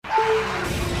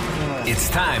It's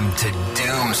time to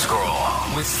doom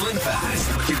scroll with Slim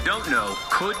Fast. What you don't know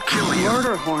could kill you.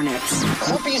 Murder hornets.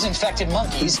 Herpes-infected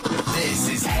monkeys. This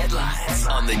is Headlines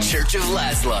on the Church of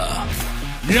Laszlo.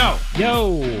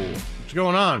 Yo. What's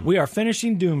going on? We are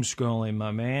finishing doom scrolling,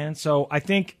 my man. So I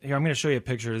think, here, I'm going to show you a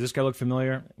picture. Does this guy look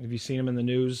familiar? Have you seen him in the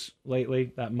news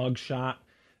lately? That mug shot?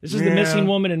 This is the missing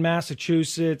woman in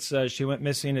Massachusetts. She went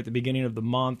missing at the beginning of the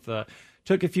month.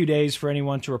 Took a few days for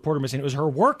anyone to report her missing. It was her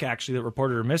work, actually, that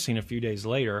reported her missing a few days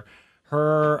later.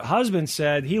 Her husband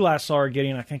said he last saw her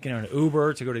getting, I think, in an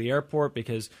Uber to go to the airport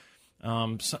because,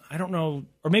 I don't know,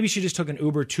 or maybe she just took an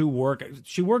Uber to work.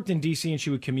 She worked in D.C. and she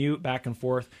would commute back and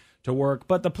forth to work.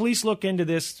 But the police look into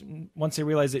this once they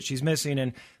realize that she's missing,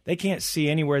 and they can't see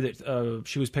anywhere that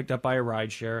she was picked up by a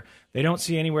rideshare. They don't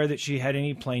see anywhere that she had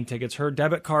any plane tickets. Her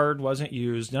debit card wasn't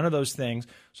used, none of those things.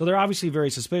 So they're obviously very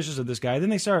suspicious of this guy. Then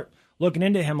they start looking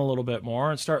into him a little bit more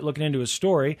and start looking into his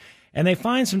story. And they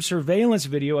find some surveillance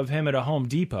video of him at a Home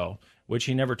Depot, which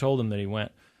he never told them that he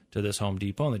went to this Home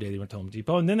Depot on the day they went to Home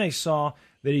Depot. And then they saw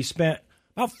that he spent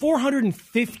about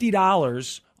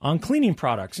 $450 on cleaning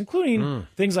products, including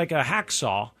things like a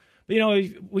hacksaw. But, you know,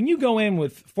 when you go in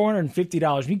with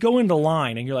 $450, you go into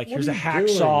line and you're like, here's a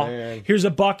hacksaw, here's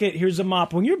a bucket, here's a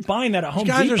mop. When you're buying that at Home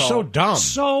Depot. These guys are so dumb.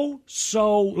 So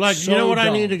you know what dumb. I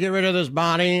need to get rid of this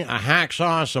body? A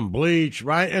hacksaw, some bleach,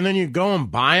 right? And then you go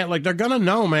and buy it. Like, they're going to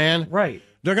know, man. Right.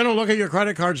 They're going to look at your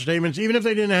credit card statements, even if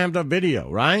they didn't have the video,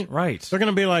 right? Right. They're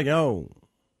going to be like, oh,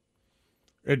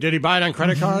 did he buy it on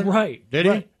credit card? Right. Did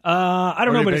he? I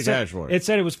don't know, but it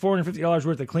said it was $450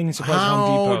 worth of cleaning supplies at Home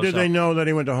How Depot. did they know that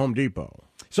he went to Home Depot?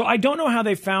 So I don't know how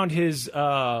they found his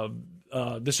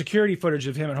the security footage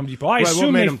of him at Home Depot. I assume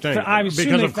what made they, them think? I assume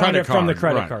Because they of found credit it from the card.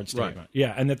 credit Right, card statement. right.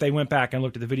 Yeah, and that they went back and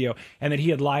looked at the video and that he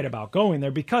had lied about going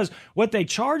there because what they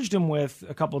charged him with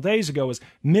a couple of days ago was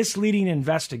misleading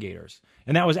investigators.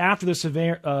 And that was after the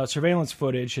surveillance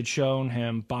footage had shown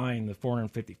him buying the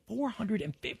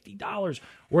 $450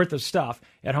 worth of stuff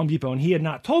at Home Depot. And he had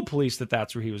not told police that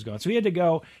that's where he was going. So he had to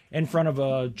go in front of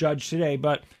a judge today.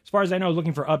 But as far as I know,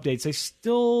 looking for updates,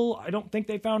 I don't think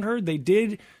they found her. They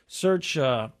did search,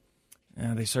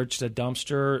 they searched a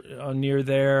dumpster near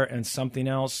there and something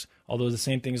else. Although the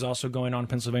same thing is also going on in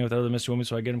Pennsylvania with other missing women,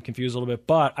 so I get them confused a little bit.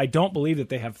 But I don't believe that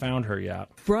they have found her yet.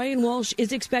 Brian Walsh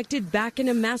is expected back in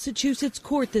a Massachusetts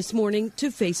court this morning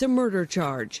to face a murder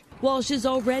charge. Walsh is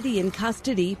already in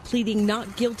custody, pleading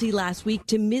not guilty last week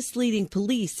to misleading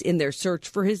police in their search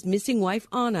for his missing wife,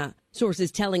 Anna.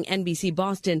 Sources telling NBC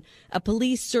Boston a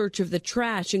police search of the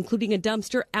trash, including a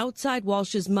dumpster outside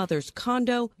Walsh's mother's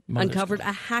condo, uncovered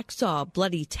a hacksaw,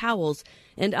 bloody towels,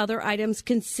 and other items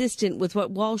consistent with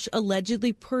what Walsh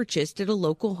allegedly purchased at a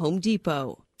local Home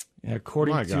Depot. Yeah,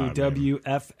 according to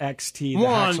WFXT, the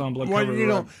hacksaw and blood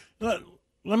covered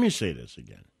let me say this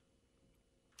again.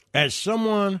 As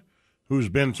someone who's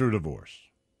been through divorce,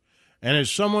 and as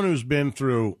someone who's been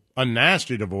through a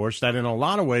nasty divorce that in a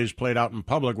lot of ways played out in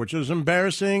public, which is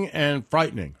embarrassing and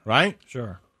frightening, right?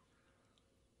 Sure.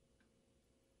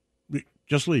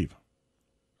 Just leave.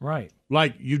 Right.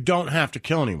 Like, you don't have to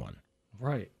kill anyone.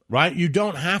 Right. Right? You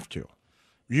don't have to.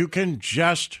 You can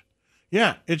just,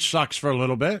 it sucks for a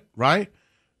little bit, right?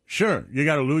 Sure, you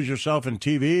got to lose yourself in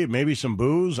TV, maybe some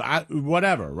booze,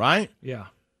 whatever, right? Yeah.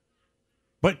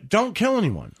 But don't kill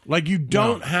anyone. Like, you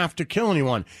don't have to kill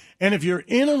anyone. And if you're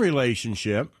in a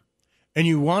relationship and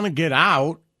you want to get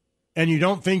out and you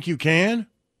don't think you can,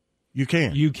 you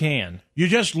can. You can. You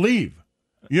just leave.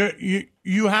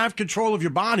 You have control of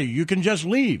your body. You can just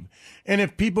leave. And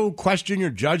if people question your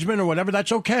judgment or whatever,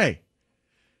 that's okay.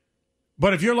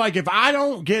 But if you're like, if I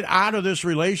don't get out of this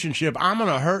relationship, I'm going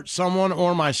to hurt someone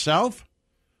or myself,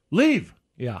 leave.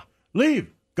 Yeah.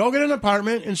 Leave. Go get an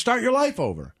apartment and start your life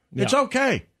over. Yeah. It's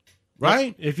okay.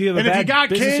 Right? If you have and if you got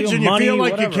kids and you feel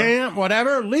like you can't,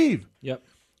 whatever, leave. Yep.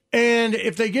 And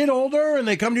if they get older and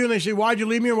they come to you and they say, why'd you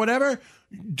leave me or whatever,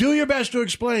 do your best to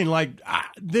explain, like,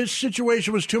 this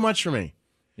situation was too much for me.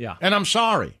 Yeah. And I'm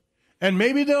sorry. And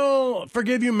maybe they'll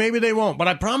forgive you, maybe they won't. But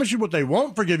I promise you what they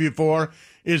won't forgive you for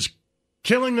is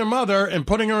killing their mother and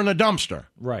putting her in a dumpster.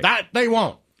 Right. That they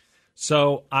won't.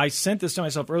 So I sent this to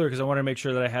myself earlier because I wanted to make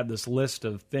sure that I had this list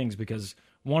of things, because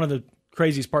one of the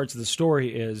craziest parts of the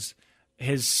story is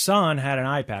his son had an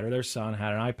iPad, or their son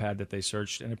had an iPad that they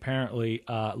searched, and apparently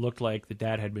looked like the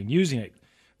dad had been using it.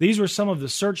 These were some of the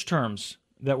search terms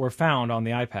that were found on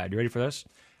the iPad. You ready for this?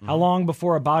 Mm-hmm. How long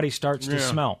before a body starts to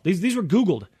smell? These were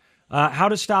Googled. How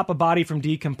to stop a body from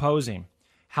decomposing.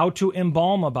 How to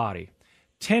embalm a body.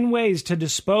 10 ways to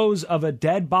dispose of a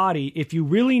dead body if you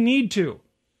really need to.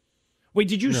 Wait,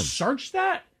 did you search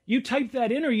that? You typed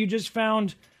that in, or you just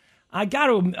found... I got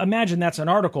to imagine that's an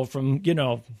article from, I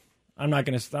don't want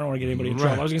to get anybody in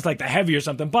trouble. I was going to say like The Heavy or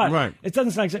something, but it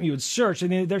doesn't sound like something you would search. I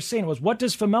mean, they're saying what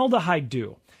does formaldehyde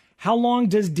do? How long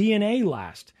does DNA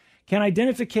last? Can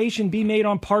identification be made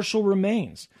on partial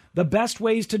remains? The best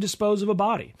ways to dispose of a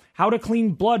body. How to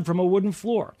clean blood from a wooden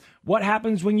floor. What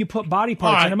happens when you put body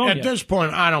parts in ammonia? At this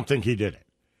point, I don't think he did it.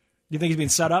 You think he's being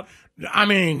set up? I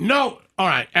mean, no. All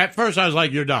right. At first, I was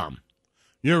like, you're dumb.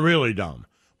 You're really dumb.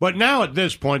 But now at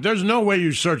this point, there's no way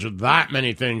you search that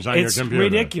many things on your computer.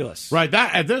 It's ridiculous. Right.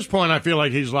 At this point, I feel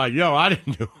like he's like, yo, I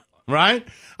didn't do it. Right?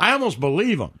 I almost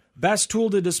believe him.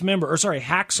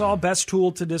 Hacksaw, best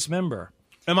tool to dismember.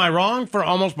 Am I wrong for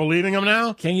almost believing him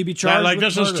now? Can you be charged with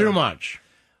this murder? Is too much.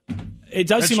 It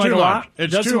does seem like a lot.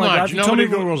 It's too much. Nobody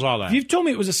Googles all that. If you told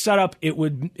me it was a setup, it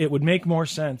would make more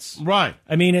sense. Right.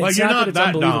 I mean, it's you're not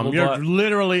that unbelievable. Dumb. You're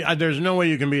literally, there's no way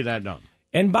you can be that dumb.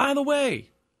 And by the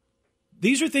way,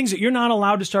 these are things that you're not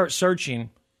allowed to start searching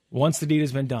once the deed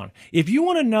has been done. If you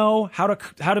want to know how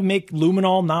to make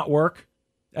luminol not work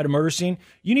at a murder scene,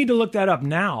 you need to look that up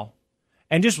now.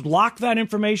 And just lock that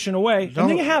information away, and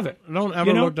then you have it. Don't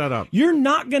ever look that up. You're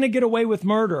not going to get away with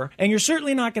murder, and you're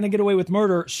certainly not going to get away with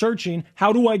murder searching,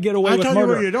 how do I get away with murder? I tell you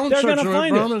where you don't They're search gonna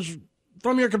find it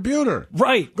from your computer.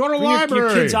 Right. Go to the library.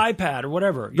 Your kid's iPad or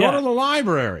whatever. Go to the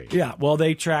library. Yeah, well,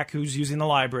 they track who's using the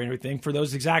library and everything for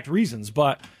those exact reasons.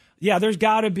 But, yeah, there's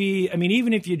got to be, I mean,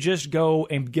 even if you just go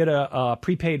and get a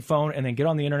prepaid phone and then get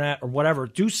on the internet or whatever,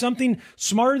 do something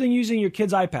smarter than using your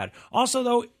kid's iPad. Also,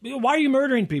 though, why are you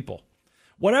murdering people?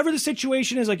 Whatever the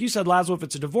situation is, like you said, Laszlo, if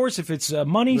it's a divorce, if it's a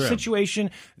money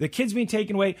situation, the kid's being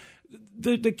taken away,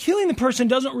 the killing the person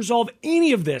doesn't resolve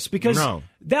any of this because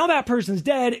now that person's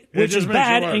dead, which is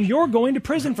bad, and you're going to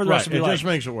prison for the rest of your life. It just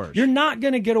makes it worse. You're not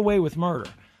going to get away with murder.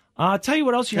 I'll tell you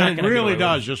what else you're not going to get away with. It really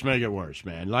does just make it worse,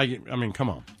 man. Come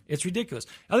on. It's ridiculous.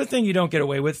 Other thing you don't get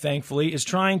away with, thankfully, is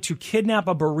trying to kidnap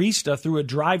a barista through a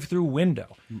drive-through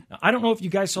window. Now, I don't know if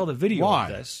you guys saw the video of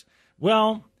this.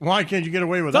 Well, why can't you get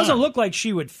away with that? Doesn't look like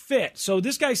she would fit. So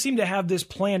this guy seemed to have this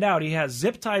planned out. He has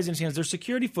zip ties in his hands. There's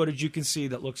security footage you can see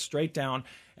that looks straight down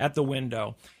at the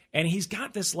window. And he's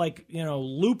got this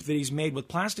loop that he's made with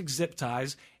plastic zip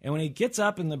ties. And when he gets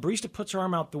up and the barista puts her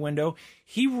arm out the window,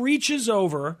 he reaches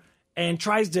over and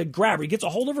tries to grab her. He gets a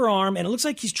hold of her arm, and it looks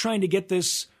like he's trying to get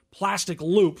this plastic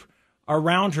loop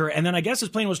around her. And then I guess his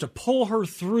plan was to pull her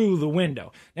through the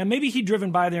window. Now, maybe he'd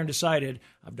driven by there and decided,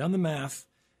 I've done the math.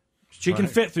 She can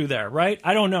fit through there, right?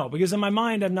 I don't know. Because in my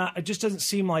mind, it just doesn't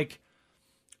seem like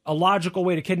a logical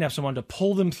way to kidnap someone, to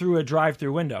pull them through a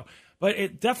drive-through window. But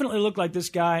it definitely looked like this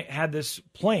guy had this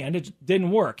planned. It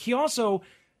didn't work.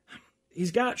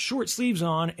 He's got short sleeves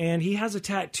on, and he has a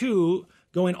tattoo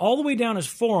going all the way down his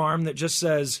forearm that just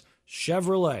says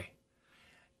Chevrolet.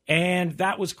 And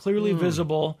that was clearly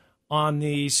visible on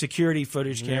the security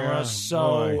footage camera. Yeah,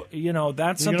 so,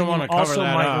 that's something you also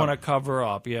might want to cover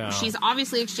up. Yeah. She's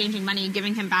obviously exchanging money,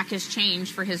 giving him back his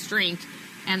change for his drink,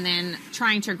 and then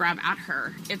trying to grab at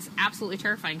her. It's absolutely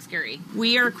terrifying, scary.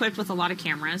 We are equipped with a lot of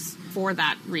cameras for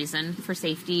that reason, for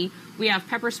safety. We have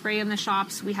pepper spray in the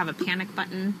shops. We have a panic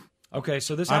button. Okay,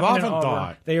 so this I've happened often in Auburn.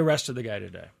 thought They arrested the guy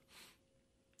today.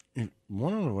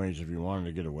 One of the ways, if you wanted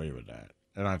to get away with that,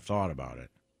 and I've thought about it.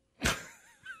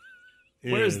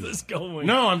 Where is this going?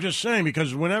 No, I'm just saying,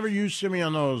 because whenever you see me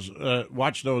on those,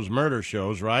 watch those murder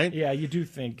shows, right? Yeah, you do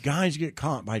think. Guys get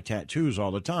caught by tattoos all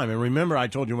the time. And remember, I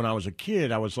told you when I was a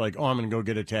kid, I was like, I'm going to go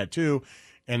get a tattoo.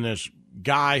 And this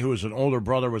guy who was an older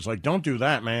brother was like, don't do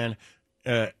that, man.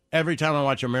 Every time I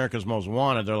watch America's Most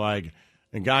Wanted, they're like,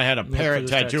 the guy had a parrot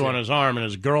tattoo on his arm, and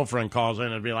his girlfriend calls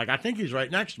in and be like, I think he's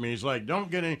right next to me. He's like, don't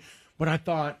get any. But I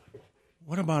thought,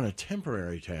 what about a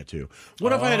temporary tattoo?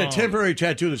 What if I had a temporary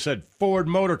tattoo that said Ford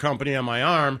Motor Company on my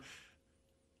arm?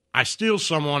 I steal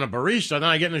someone, a barista, then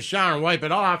I get in the shower and wipe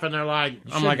it off, and they're like,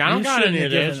 I don't got any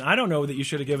of this. I don't know that you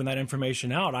should have given that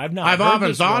information out. I've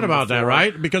often thought about that,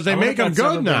 right? Because they make them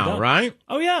good now, right?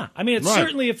 Oh, yeah. I mean, it's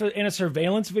certainly if in a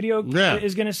surveillance video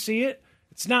is going to see it.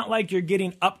 It's not like you're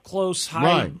getting up close,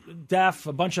 high def,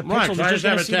 a bunch of pixels. Right, so I just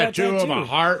have a tattoo of a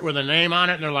heart with a name on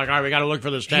it, and they're like, all right, we got to look for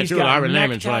this tattoo with a heart with a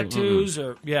name. It's tattoos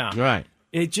like, right.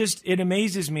 It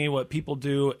amazes me what people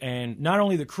do, and not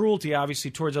only the cruelty,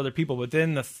 obviously, towards other people, but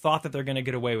then the thought that they're going to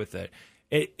get away with it.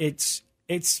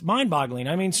 It's mind-boggling.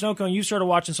 I mean, Snowcone, you started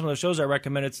watching some of those shows I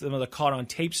recommended, some of the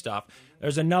caught-on-tape stuff.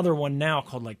 There's another one now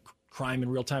called, Crime in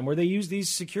Real Time, where they use these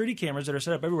security cameras that are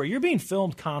set up everywhere. You're being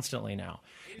filmed constantly now.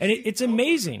 And it's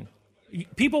amazing.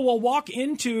 People will walk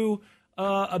into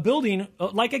a building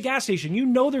like a gas station. You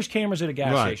know there's cameras at a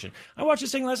gas station. I watched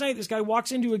this thing last night. This guy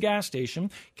walks into a gas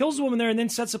station, kills a woman there, and then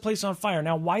sets the place on fire.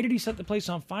 Now, why did he set the place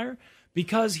on fire?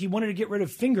 because he wanted to get rid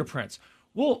of fingerprints.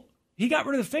 Well, he got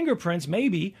rid of the fingerprints,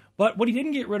 maybe, but what he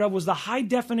didn't get rid of was the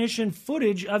high-definition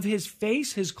footage of his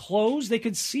face, his clothes. They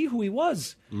could see who he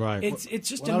was. Right. It's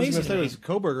just What I was amazing. going to say was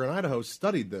Koberger in Idaho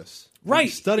studied this. Right, He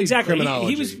studied exactly.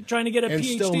 criminology. He was trying to get a and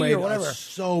PhD still made or whatever.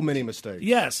 So many mistakes.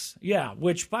 Yes, yeah.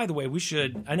 Which, by the way, we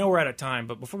should. I know we're out of time,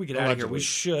 but before we get out of here, we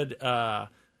should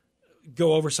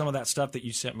go over some of that stuff that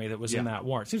you sent me that was in that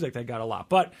warrant. Seems like they got a lot,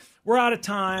 but we're out of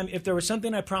time. If there was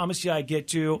something I promised you I'd get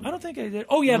to, I don't think I did.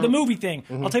 Oh yeah, the movie thing.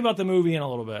 I'll tell you about the movie in a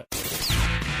little bit.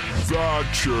 The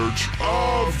Church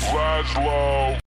of Laszlo.